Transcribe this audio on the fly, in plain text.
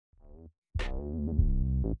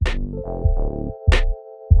Good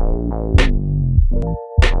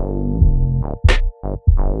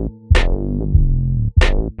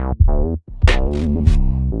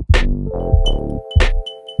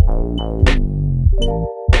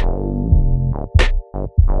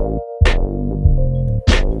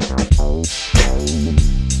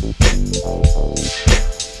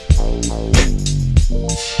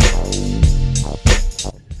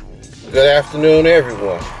afternoon,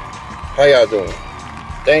 everyone. How y'all doing?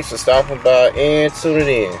 Thanks for stopping by and tuning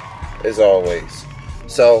in, as always.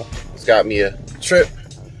 So, it's got me a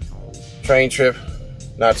train trip,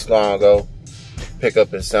 not too long ago. Pick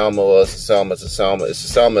up in Selma. Well, it's a Selma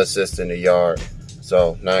assist in the yard.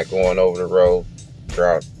 So, not going over the road,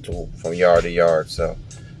 from yard to yard. So,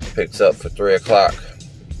 picked up for 3 o'clock.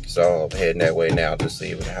 So, I'm heading that way now, just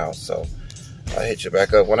leaving the house. So, I'll hit you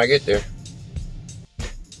back up when I get there.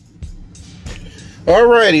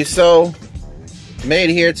 Alrighty, so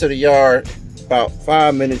made it here to the yard about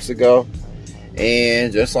 5 minutes ago,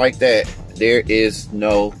 and just like that, there is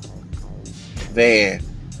no van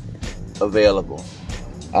available.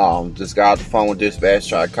 Just got off the phone with dispatch,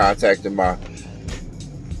 tried contacting my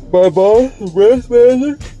boss, the branch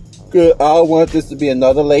manager, because I don't want this to be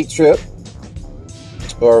another late trip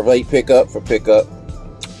or a late pickup.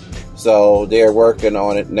 So they're working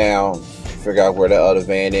on it now. Figure out where the other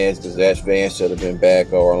van is, because that van should have been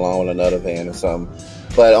back or along with another van or something.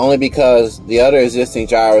 But only because the other existing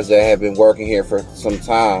drivers that have been working here for some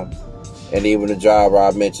time, and even the driver I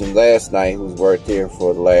mentioned last night who's worked here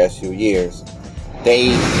for the last few years, they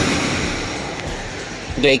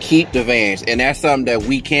keep the vans, and that's something that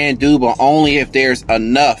we can do, but only if there's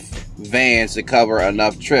enough vans to cover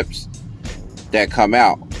enough trips that come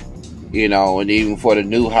out, you know, and even for the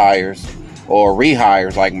new hires or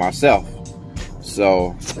rehires like myself.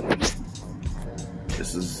 So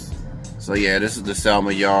this is the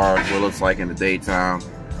Selma yard, what it looks like in the daytime.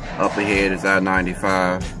 Up ahead is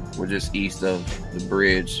I-95. We're just east of the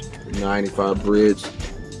bridge, 95 bridge.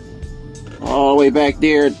 All the way back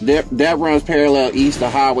there, that runs parallel east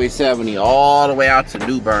of Highway 70, all the way out to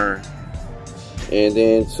New Bern. And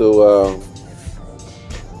then to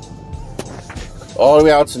all the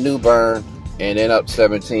way out to New Bern, and then up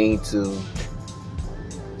 17 to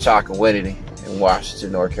Chocowinity in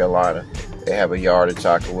Washington, North Carolina. They have a yard in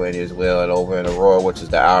Chocowinity as well, and over in Aurora, which is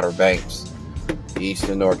the Outer Banks,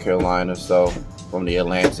 eastern North Carolina, so from the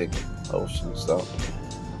Atlantic Ocean. So,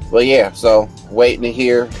 but yeah, so waiting to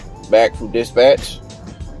hear back from dispatch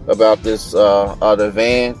about this other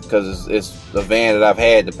van, because it's the van that I've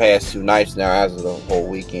had the past 2 nights now, as of the whole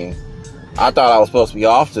weekend. I thought I was supposed to be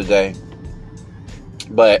off today,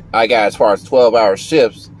 but I got as far as 12-hour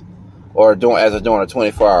shifts, or during a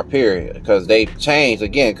 24-hour period, because they changed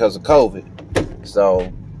again because of COVID.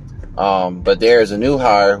 So, but there's a new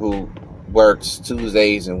hire who works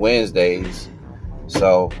Tuesdays and Wednesdays.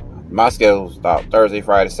 So my schedule's about Thursday,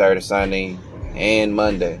 Friday, Saturday, Sunday, and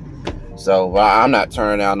Monday. So I'm not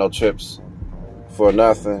turning down no trips for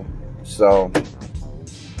nothing. So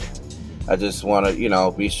I just want to, you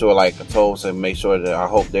know, be sure, like I told him, make sure that I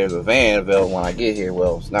hope there's a van available when I get here.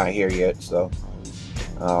 Well, it's not here yet, so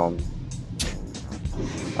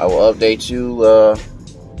I will update you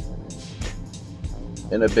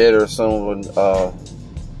in a bit or soon,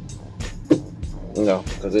 you know,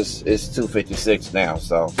 because it's 2:56 now.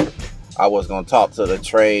 So I was going to talk to the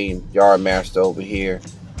train yard master over here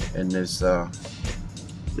in this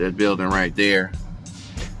building right there.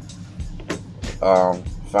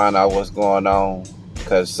 Find out what's going on,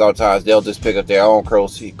 because sometimes they'll just pick up their own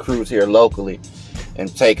crews here locally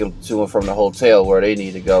and take them to and from the hotel where they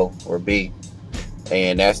need to go or be.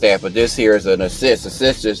 And that's that. But this here is an assist.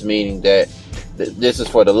 Assist just meaning that this is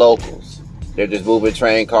for the locals. They're just moving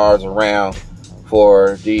train cars around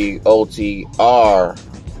for the OTR,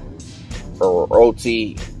 or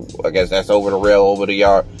OT, I guess that's over the rail, over the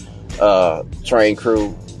yard, train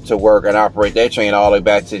crew to work and operate their train all the way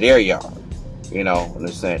back to their yard, you know, in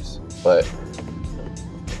a sense. But,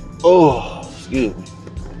 oh, excuse me.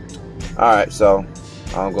 Alright, so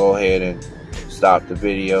I'll go ahead and stop the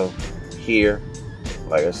video here.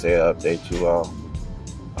 Like I said, update you all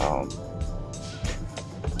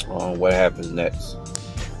on what happens next.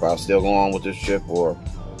 If I'll still go on with this trip or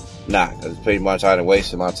not, because pretty much I've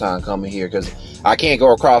wasted my time coming here, because I can't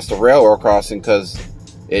go across the railroad crossing because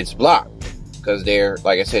it's blocked, because they're,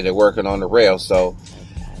 like I said, they're working on the rail. So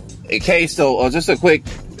in case, just a quick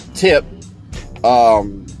tip,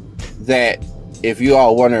 that if you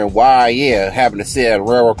all wondering why, having to sit at a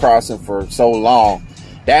railroad crossing for so long,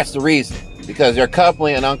 that's the reason. Because they're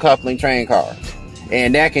coupling and uncoupling train cars,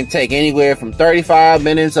 and that can take anywhere from 35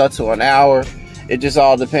 minutes up to an hour. It just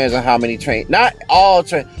all depends on how many train, not all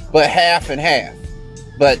train, but half and half.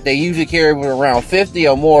 But they usually carry around 50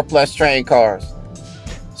 or more plus train cars.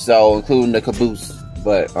 So, including the caboose.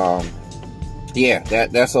 But, yeah,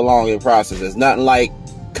 that's a longer process. It's nothing like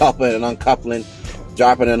coupling and uncoupling,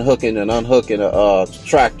 dropping and hooking and unhooking a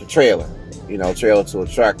tractor trailer. You know, trailer to a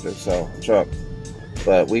tractor, so truck.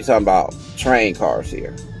 But we talking about train cars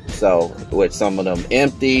here. So, with some of them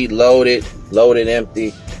empty, loaded,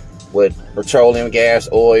 empty, with petroleum, gas,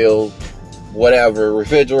 oil, whatever,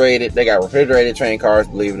 refrigerated. They got refrigerated train cars,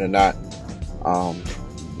 believe it or not.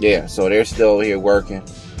 Yeah, so they're still here working.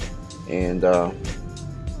 And,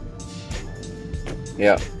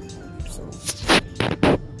 yeah. So,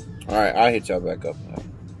 alright, I'll hit y'all back up now.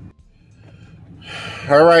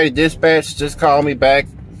 Alright, dispatch just called me back.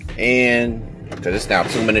 And, because it's now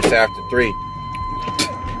 2 minutes after 3.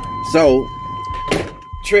 So,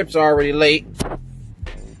 trip's already late.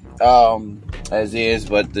 As is,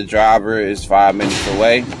 but the driver is 5 minutes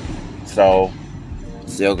away. So,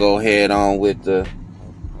 still go ahead on with the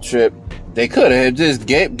trip. They could have just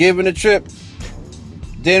given the trip.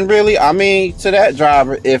 Didn't really, I mean, to that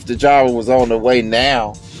driver, if the driver was on the way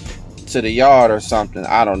now to the yard or something,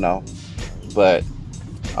 I don't know. But,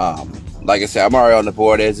 like I said, I'm already on the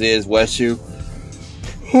board as is. Once you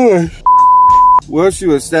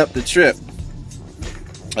accept the trip,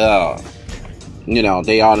 you know,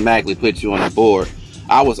 they automatically put you on the board.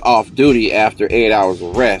 I was off duty after 8 hours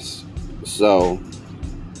of rest. So,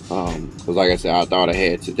 because like I said, I thought I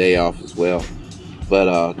had today off as well. But,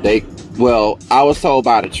 I was told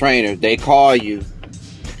by the trainer, they call you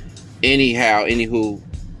anywho,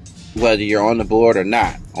 whether you're on the board or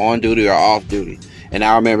not, on duty or off duty. And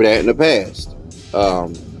I remember that in the past.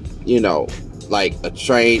 You know, like a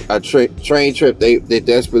train trip, they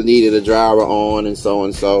desperately needed a driver on and so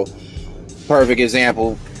and so. Perfect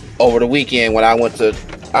example, over the weekend when I went to,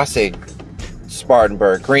 I say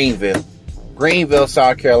Spartanburg, Greenville,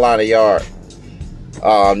 South Carolina yard.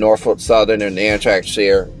 Norfolk Southern and the Amtrak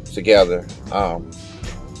share together.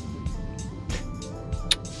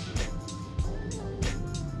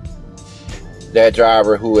 That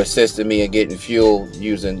driver who assisted me in getting fuel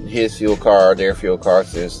using his fuel card, their fuel card,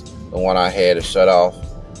 since the one I had is shut off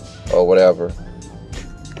or whatever.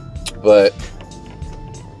 But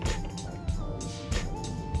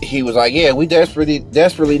he was like, yeah, we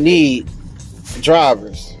desperately need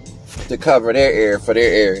drivers to cover their area for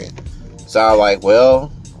their area. So I was like,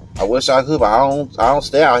 well, I wish I could, but I don't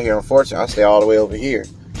stay out here, unfortunately. I stay all the way over here.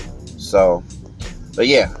 So, but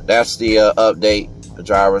yeah, that's the update. The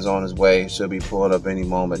driver's on his way. Should be pulling up any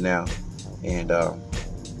moment now. And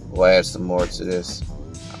we'll add some more to this.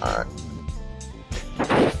 Alright.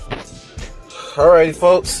 Alrighty,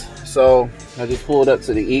 folks. So, I just pulled up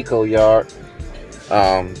to the Eco Yard.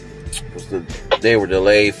 They were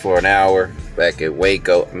delayed for an hour back at Wake.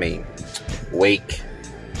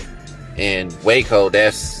 And Waco,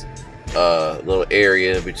 that's a little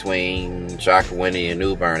area between Chocowinity and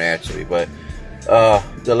New Bern, actually. But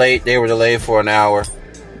they were delayed for an hour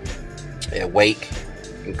at Wake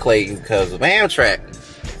and Clayton because of Amtrak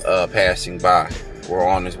passing by. We're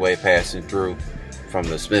on his way passing through from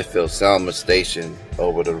the Smithfield Selma station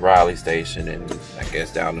over to the Raleigh station, and I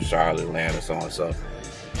guess down to Charlotte, Atlanta, so on and so.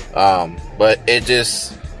 But it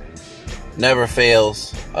just never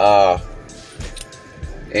fails.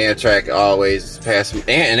 Amtrak always passes,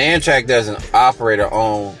 and Amtrak doesn't operate or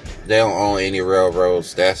own. They don't own any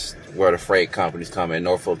railroads. That's where the freight companies come in: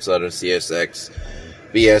 Norfolk Southern, CSX,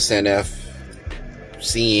 BSNF,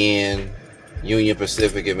 CN, Union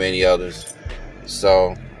Pacific, and many others.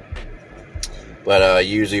 So, but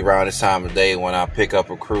usually around this time of day when I pick up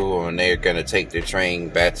a crew and they're gonna take their train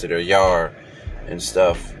back to their yard and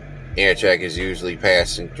stuff, Amtrak is usually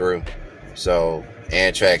passing through. So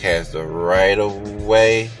Amtrak has the right of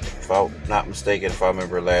way, if I'm not mistaken, if I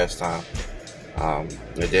remember last time. And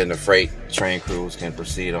then the freight train crews can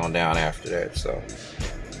proceed on down after that. So,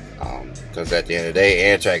 because at the end of the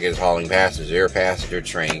day, Amtrak is hauling passengers, they're a passenger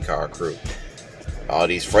train car crew. All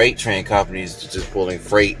these freight train companies are just pulling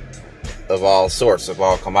freight of all sorts, of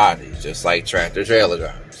all commodities, just like tractor trailer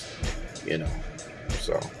drivers, you know.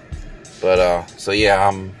 So, but so yeah,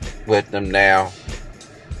 I'm with them now.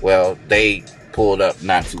 Well, they pulled up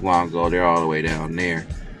not too long ago. They're all the way down there.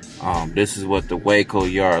 This is what the Waco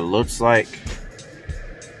yard looks like.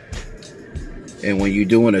 And when you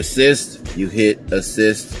do an assist, you hit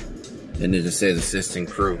assist, and it just says assisting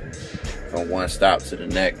crew from one stop to the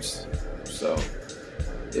next. So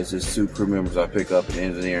it's just 2 crew members I pick up, an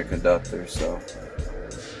engineer and conductor. So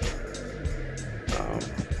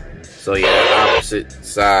so yeah, opposite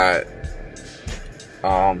side.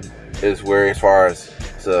 is where, as far as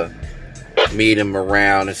to meet them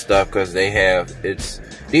around and stuff, because they have,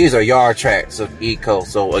 these are yard tracks of Eco.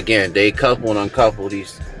 So again, they couple and uncouple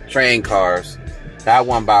these train cars, not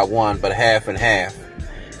one by one, but half and half,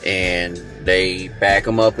 and they back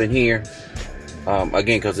them up in here.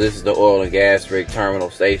 Again, because this is the oil and gas rig terminal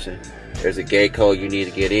station. There's a gate code you need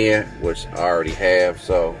to get in, which I already have,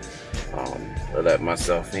 so I let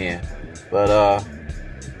myself in. But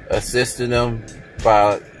assisting them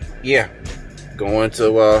by, yeah, going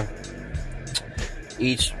to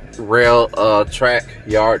each rail track,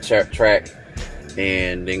 yard track,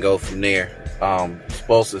 and then go from there.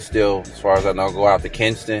 Supposed to still, as far as I know, go out to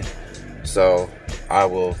Kinston. So I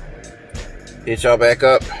will hit y'all back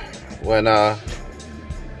up when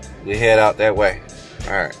we head out that way.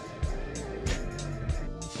 Alright.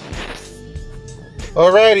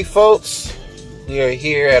 Alrighty, folks. We are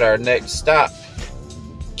here at our next stop.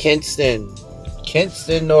 Kinston,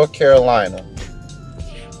 North Carolina.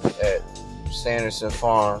 At Sanderson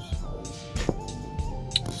Farms.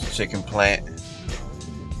 Chicken plant.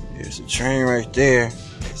 There's a train right there.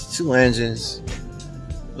 It's 2 engines.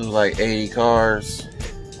 There's like 80 cars.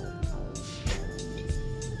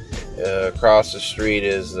 Across the street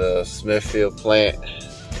is a Smithfield plant.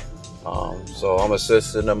 So I'm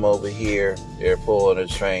assisting them over here. They're pulling the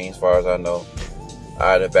train, as far as I know.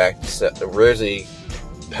 Either back to originally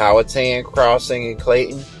Powhatan crossing in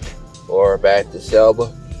Clayton, or back to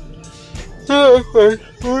Selma.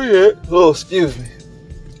 Oh, excuse me.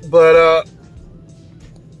 But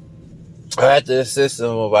I have to assist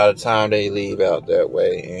them by the time they leave out that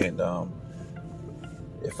way, and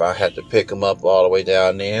if I have to pick them up all the way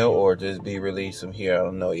down there or just be released from here, I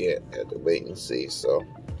don't know yet. I have to wait and see. So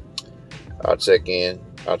I'll check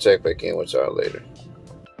back in with y'all later.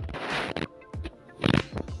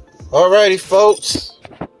 Alrighty, folks.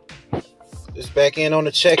 Just back in on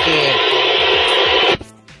the check-in.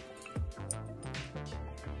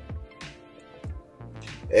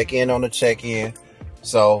 Back in on the check-in.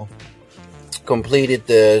 So, completed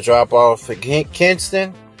the drop-off at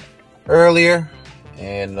Kinston earlier,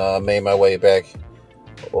 and made my way back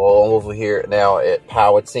all over here now at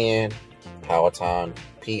Powhatan,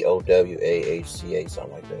 P-O-W-A-H-T-A,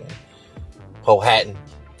 something like that. Powhatan,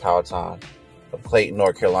 of Clayton,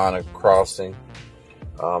 North Carolina crossing.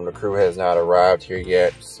 The crew has not arrived here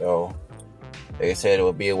yet, so they said it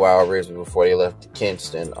would be a while originally before they left the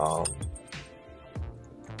Kinston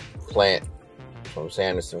plant from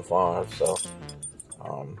Sanderson Farms. So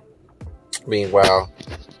meanwhile,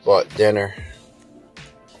 bought dinner,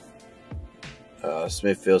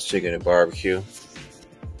 Smithfield's chicken and barbecue.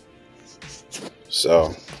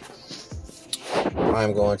 So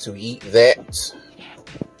I'm going to eat that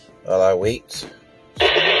while I wait.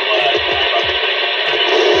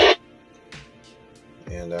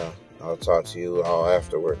 And I'll talk to you all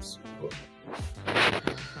afterwards.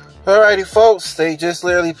 Alrighty, folks, they just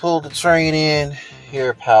literally pulled the train in here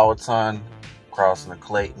at Powhatan, crossing the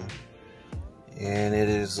Clayton. And it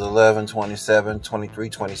is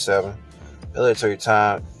 23:27 military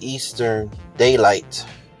time, Eastern Daylight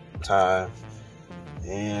Time.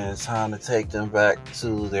 And it's time to take them back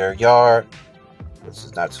to their yard, which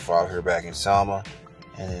is not too far here back in Selma.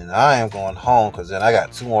 And then I am going home, because then I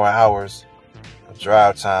got 2 more hours of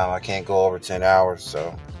drive time. I can't go over 10 hours,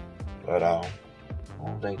 so. But I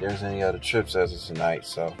don't think there's any other trips as of tonight,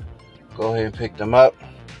 so go ahead and pick them up,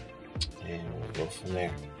 and we'll go from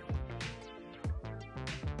there.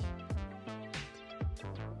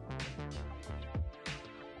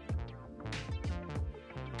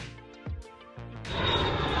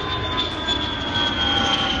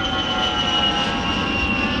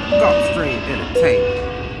 Gulfstream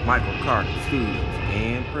Entertainment, Michael Carter Studios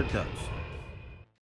and Production.